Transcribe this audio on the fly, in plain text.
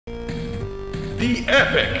the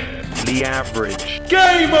epic, The average.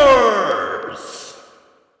 gamers!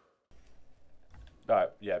 Alright,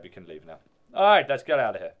 yeah, we can leave now. Alright, let's get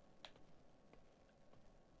out of here.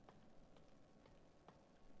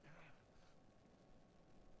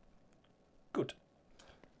 Good.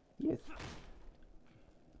 Yes.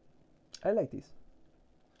 I like this.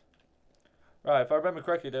 Right, if I remember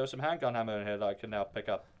correctly, there was some handgun ammo in here that I can now pick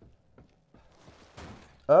up.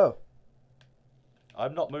 Oh.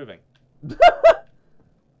 I'm not moving.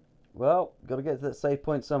 Well, gotta get to that save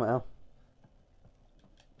point somehow.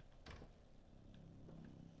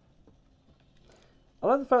 I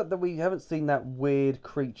like the fact that we haven't seen that weird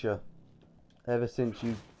creature ever since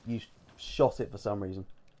you shot it for some reason.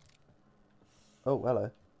 Oh, hello.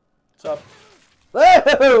 What's up?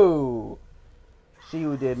 Oh! She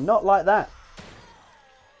did not like that.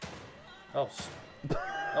 Oh,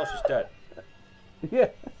 oh, she's dead. Yeah,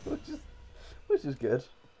 which is good.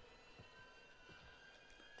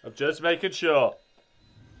 I'm just making sure.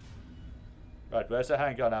 Right, where's the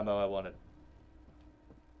handgun ammo I wanted?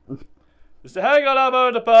 There's the handgun ammo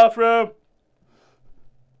in the bathroom.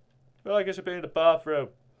 I feel like I should be in the bathroom.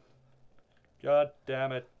 God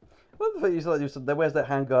damn it. What the fuck you said? Where's that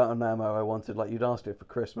handgun ammo I wanted? Like you'd asked it for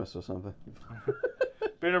Christmas or something.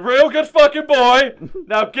 Been a real good fucking boy.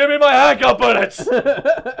 Now give me my handgun bullets.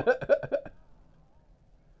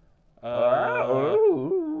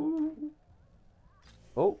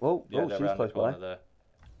 Yeah, they're she's around the close corner by. there.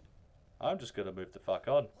 I'm just gonna move the fuck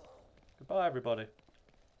on. Goodbye, everybody.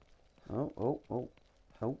 Oh.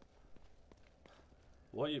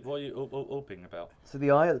 What are you ooping about? So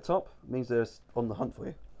the eye at the top means they're on the hunt for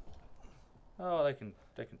you. Oh, they can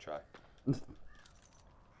try.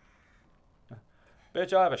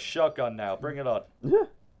 Bitch, I have a shotgun now. Bring it on. Yeah.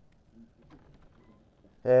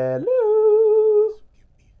 Hello.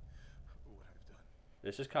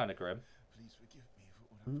 This is kind of grim. Please forgive me for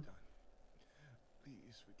what I've done.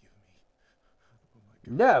 Please forgive me. Oh my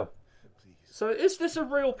God. No. Please. So is this a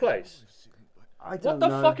real place? I What don't the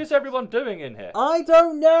know. fuck is everyone doing in here? I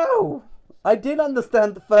don't know. I did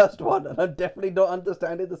understand the first one, and I'm definitely not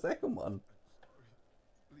understanding the second one.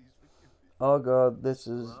 Oh god, this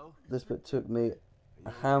bit took me a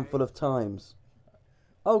handful of times.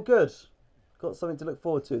 Oh good. Got something to look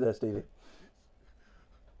forward to there, Stevie.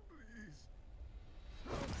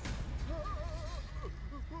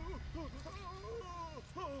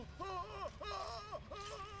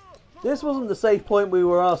 This wasn't the save point we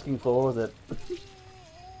were asking for, was it?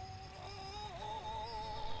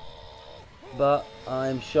 But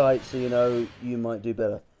I'm shite, so you know you might do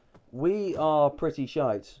better. We are pretty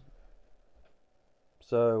shite.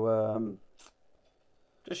 So,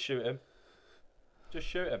 Just shoot him. Just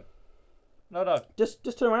shoot him. No. Just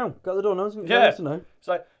turn around. Go out the door. No one's going to know. It's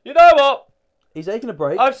like, you know what? He's taking a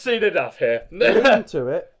break. I've seen enough here. Get into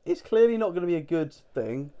it. It's clearly not going to be a good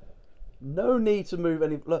thing. No need to move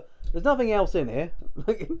any... Look, there's nothing else in here.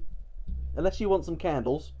 Unless you want some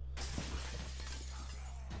candles.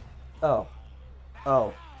 Oh.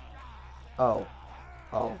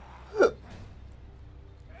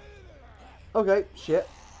 Okay, shit.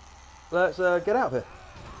 Let's get out of here.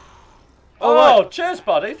 Oh, right. cheers,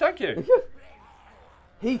 buddy. Thank you.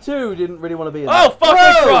 He too didn't really want to be in Oh, there. fucking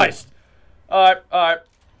Whoa! Christ. Alright.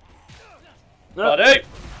 No. Buddy.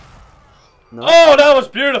 No. Oh, that was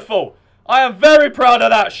beautiful. I am very proud of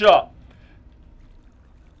that shot.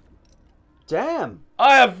 Damn.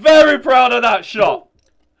 I am very proud of that shot.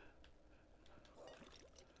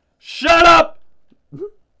 Shut up.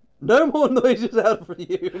 No more noises out for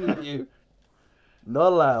you.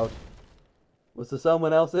 Not allowed. Was there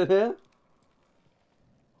someone else in here?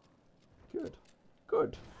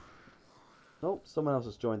 Good. Oh, someone else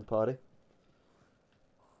has joined the party.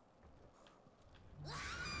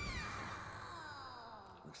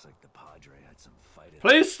 Looks like the Padre had some fight.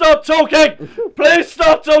 Please stop talking. Please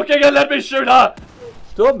stop talking and let me shoot her.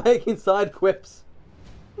 Stop making side quips.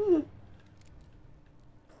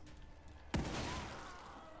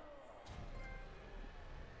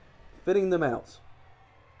 Fitting them out.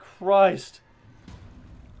 Christ.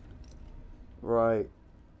 Right.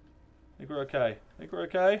 Think we're okay?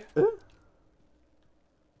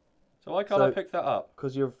 So why can't I pick that up?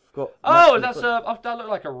 Because you've got... Oh, that looked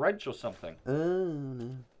like a wrench or something. Oh,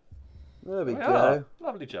 no. There we Yeah, go.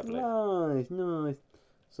 lovely jubbly. Nice.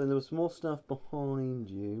 So there was some more stuff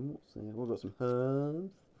behind you. What's there? We've got some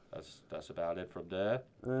herbs. That's about it from there.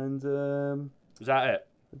 And, Is that it?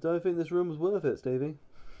 I don't think this room was worth it, Stevie.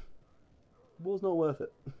 Was not worth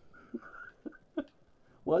it.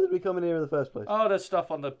 Why did we come in here in the first place? Oh, there's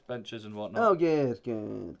stuff on the benches and whatnot. Oh, good.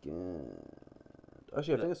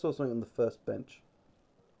 Actually, I think I saw something on the first bench.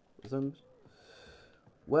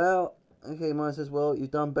 Well, okay, mine says, well,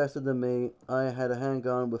 you've done better than me. I had a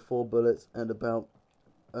handgun with 4 bullets and about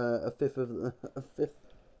a fifth of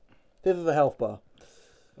a health bar.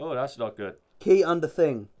 Oh, that's not good. Key under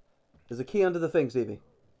thing. There's a key under the thing, Stevie.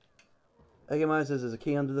 Okay, mine says there's a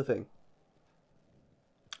key under the thing.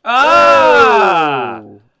 Ah!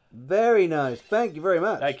 Oh, very nice. Thank you very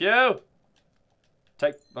much. Thank you.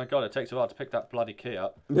 My God, it takes a while to pick that bloody key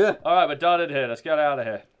up. Yeah. All right, we're done in here. Let's get out of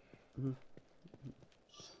here.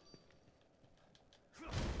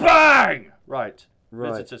 Bang! Right.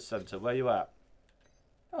 Visitor Centre. Where you at?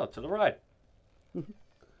 Oh, to the right.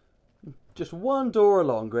 Just one door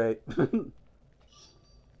along, great.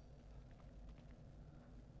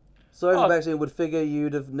 Sorry for vaccine, would figure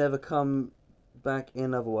you'd have never come back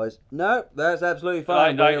in otherwise. No, that's absolutely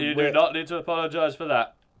fine. You do not need to apologise for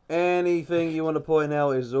that. Anything you want to point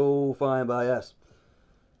out is all fine by us.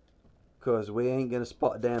 Because we ain't going to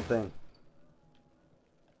spot a damn thing.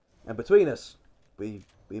 And between us, we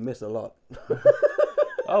miss a lot.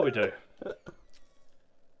 Oh, we do.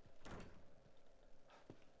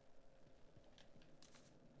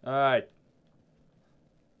 Alright.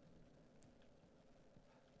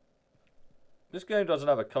 This game doesn't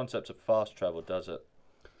have a concept of fast travel, does it?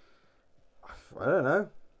 I don't know.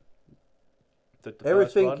 The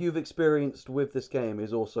Everything you've experienced with this game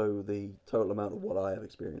is also the total amount of what I have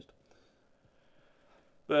experienced.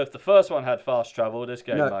 But if the first one had fast travel, this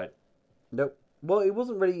game might. Nope. Well, it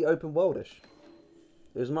wasn't really open worldish.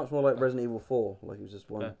 It was much more like Resident Evil 4. Like it was just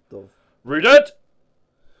one of... Read it!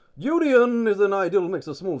 Union is an ideal mix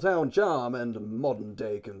of small town charm and modern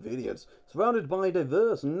day convenience. Surrounded by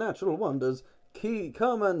diverse natural wonders,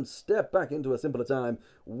 come and step back into a simpler time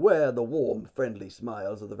where the warm, friendly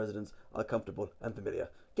smiles of the residents are comfortable and familiar.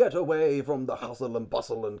 Get away from the hustle and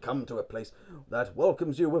bustle and come to a place that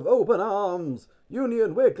welcomes you with open arms.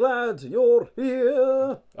 Union, we're glad you're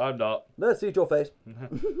here. I'm not. Let's eat your face.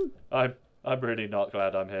 I'm really not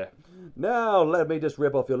glad I'm here. Now let me just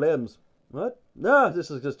rip off your limbs. What? No, this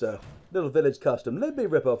is just a little village custom. Let me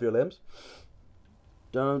rip off your limbs.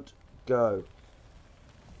 Don't go.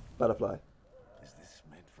 Butterfly. Is this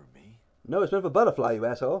meant for me? No, it's meant for Butterfly, you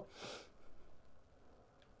asshole.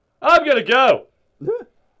 I'm gonna go!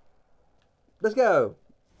 Let's go.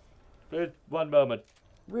 Wait 1 moment.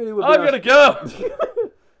 Really would be I'm nice. gonna go!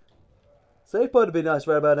 Safe point would be nice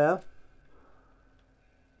right about now.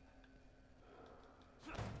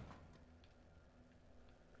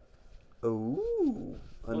 Ooh,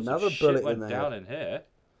 another bullet in there. Down in here.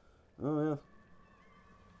 Oh yeah.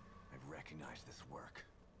 I recognize this work.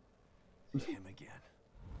 Him again.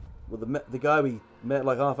 Well, the guy we met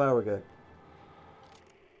like half hour ago.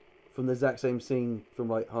 From the exact same scene from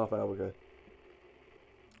like half hour ago.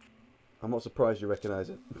 I'm not surprised you recognize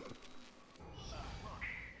it.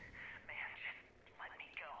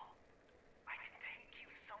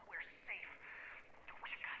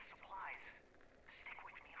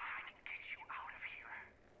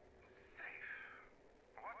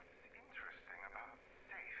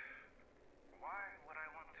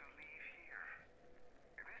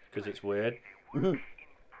 Because it's weird.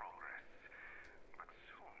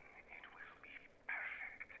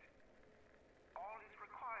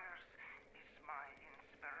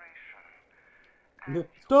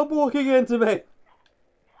 Stop walking into me! What the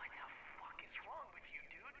fuck is wrong with you,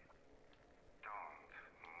 dude? Don't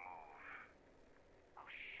move. Oh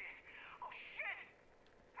shit! Oh shit!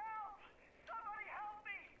 Help! Somebody help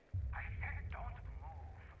me! I said don't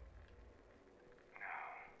move.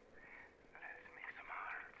 Now, let's make some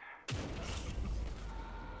art.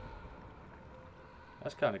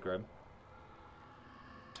 That's kind of grim.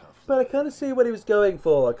 But I kind of see what he was going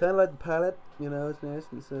for. I kind of like the palette, you know, it's nice.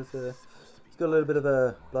 It's got a little bit of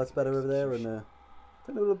a blood spatter over there and a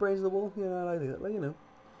little brains in the wall. You know, I like it, like, you know.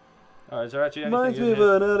 Alright, is there actually anything Reminds in me of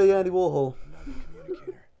here? an early Andy Warhol. Another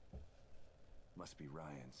communicator. Must be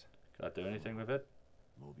Ryan's. Can I do anything with it?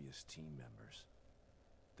 Mobius team members.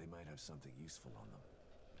 They might have something useful on them.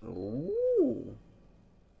 Ooh.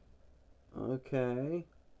 Okay.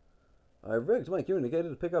 I rigged my communicator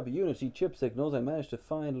to pick up Unity chip signals. I managed to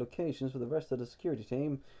find locations for the rest of the security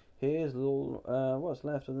team. Here's little, what's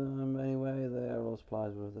left of them anyway. There, all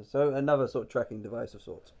supplies with it. So another sort of tracking device of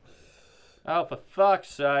sorts. Oh, for fuck's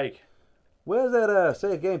sake. Where's that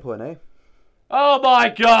save game point, eh? Oh my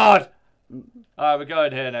god! Alright, we're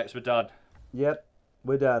going here next. We're done. Yep,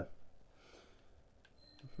 we're done.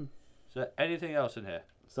 Is there anything else in here?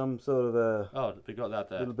 Some sort of a Oh, we got that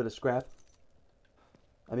there. little bit of scrap.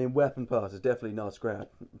 I mean, weapon parts is definitely not scrap.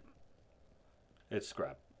 It's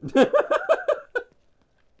scrap.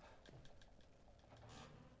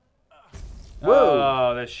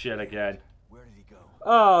 Whoa! Oh, this shit again. Where did he go?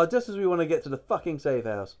 Oh, just as we want to get to the fucking safe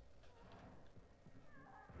house.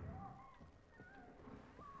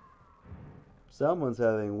 Someone's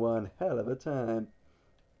having one hell of a time.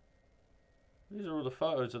 These are all the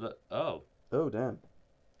photos of the... Oh. Oh, damn.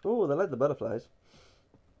 Oh, they like the butterflies.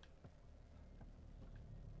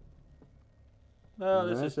 No,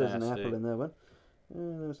 this Nice, is there's nasty. an apple in that one.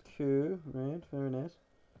 Oh, that's cool. Right, very nice.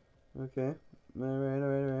 Okay.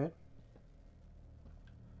 Alright.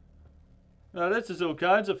 No, this is all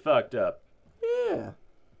kinds of fucked up. Yeah.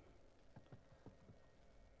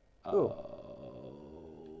 Oh,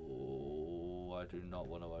 I do not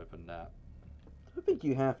want to open that. I think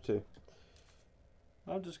you have to.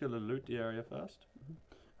 I'm just going to loot the area first.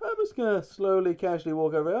 I'm just going to slowly, casually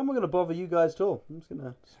walk over. I'm not going to bother you guys at all. I'm just going to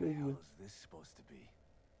What the speak hell you. is this supposed to be?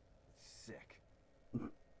 It's sick.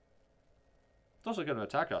 It's also going to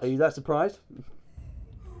attack us. Are you that surprised?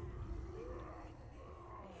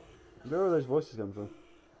 Where are those voices coming from?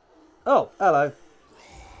 Oh, hello.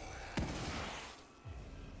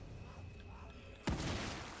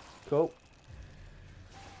 Cool.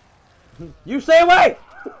 You stay away!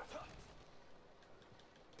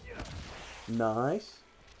 Nice.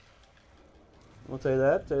 I'll tell you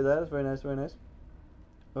that. It's very nice, very nice.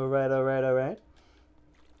 Alright.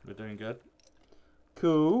 We're doing good.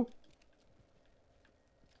 Cool.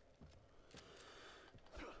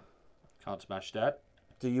 Can't smash that.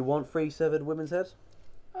 Do you want 3 severed women's heads?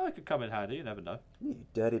 Oh, it could come in handy, you never know. You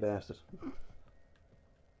dirty bastard.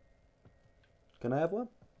 Can I have one?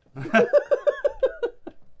 This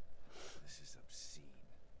is obscene.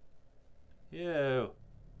 Ew.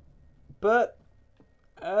 But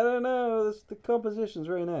I don't know. The composition's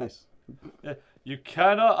very nice. You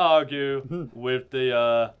cannot argue with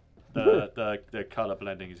the colour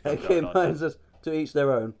blending he's got AK going on. mine's just to each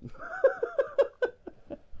their own.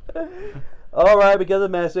 Alright, we get the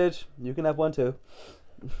message. You can have one too.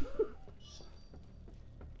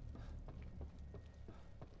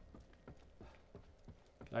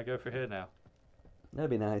 Can I go for here now?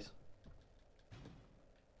 That'd be nice.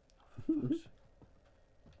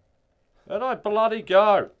 And I bloody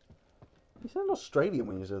go! You sound Australian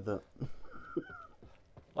when you said that.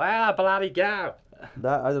 Wow, bloody go!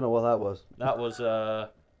 That I don't know what that was. That was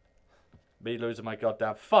me losing my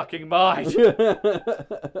goddamn fucking mind.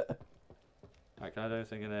 Right, can I do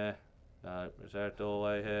anything in here? No, is there a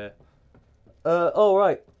doorway here? Oh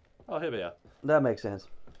right. Oh, here we are. That makes sense.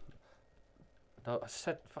 No, I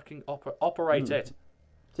said fucking operate it.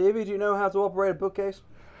 TV, do you know how to operate a bookcase?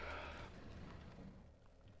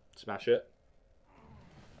 Smash it.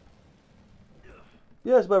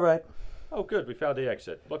 Yes, about right. Oh, good, we found the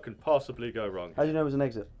exit. What can possibly go wrong? How do you know it was an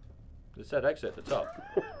exit? It said exit at the top.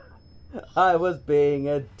 I was being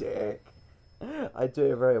a dick. I do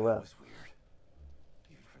it very well. That was weird.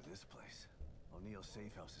 Even for this place. O'Neill's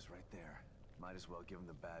safe house is right there. Might as well give him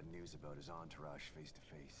the bad news about his entourage face to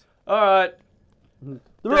face. Alright.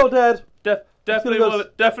 They're all dead.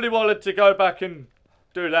 Definitely wanted to go back and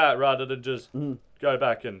do that rather than just go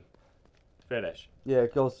back and finish. Yeah,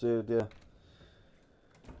 of course, dude, yeah.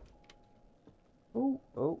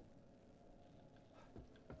 Oh.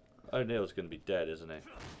 O'Neill's going to be dead, isn't he?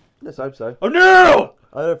 Let's hope so. O'Neill!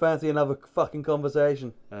 I don't fancy another fucking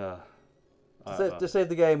conversation. To save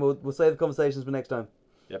the game, we'll save the conversations for next time.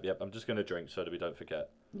 Yep. I'm just going to drink so that we don't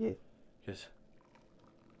forget. Yeah. Because,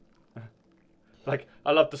 like,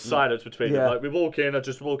 I love the silence between them. Yeah. Like, we walk in, I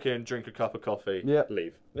just walk in, drink a cup of coffee,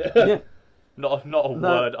 leave. Yeah. Not a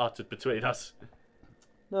word uttered between us.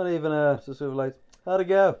 Not even sort of like, how'd it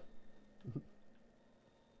go?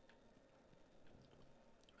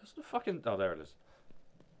 Where's the fucking... Oh, there it is.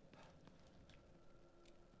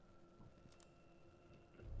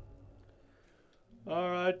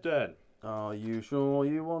 Alright then. Are you sure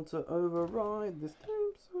you want to override this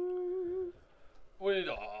game save?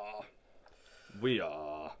 We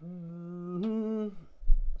are. Mm-hmm.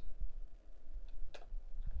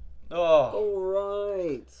 Oh.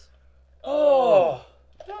 Alright. Oh.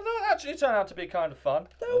 No, that actually turned out to be kind of fun.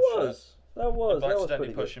 That was Accidentally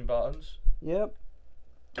pretty good. pushing buttons. Yep.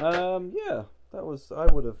 Yeah. That was. I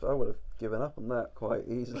would have given up on that quite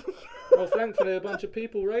easily. Well, thankfully, a bunch of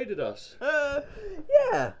people raided us.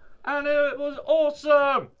 Yeah. And it was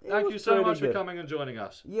awesome! Thank was you so pretty much for good. coming and joining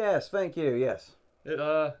us. Yes. Thank you. Yes. It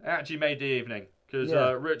actually made the evening, because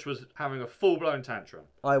Yeah. Rich was having a full-blown tantrum.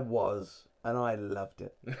 I was, and I loved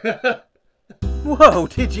it. Whoa,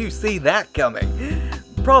 did you see that coming?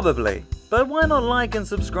 Probably. But why not like and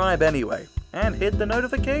subscribe anyway? And hit the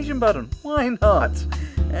notification button. Why not?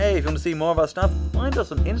 Hey, if you want to see more of our stuff, find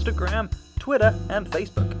us on Instagram, Twitter, and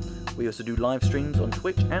Facebook. We also do live streams on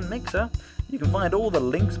Twitch and Mixer. You can find all the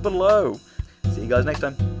links below. See See you guys next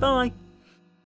time. Bye!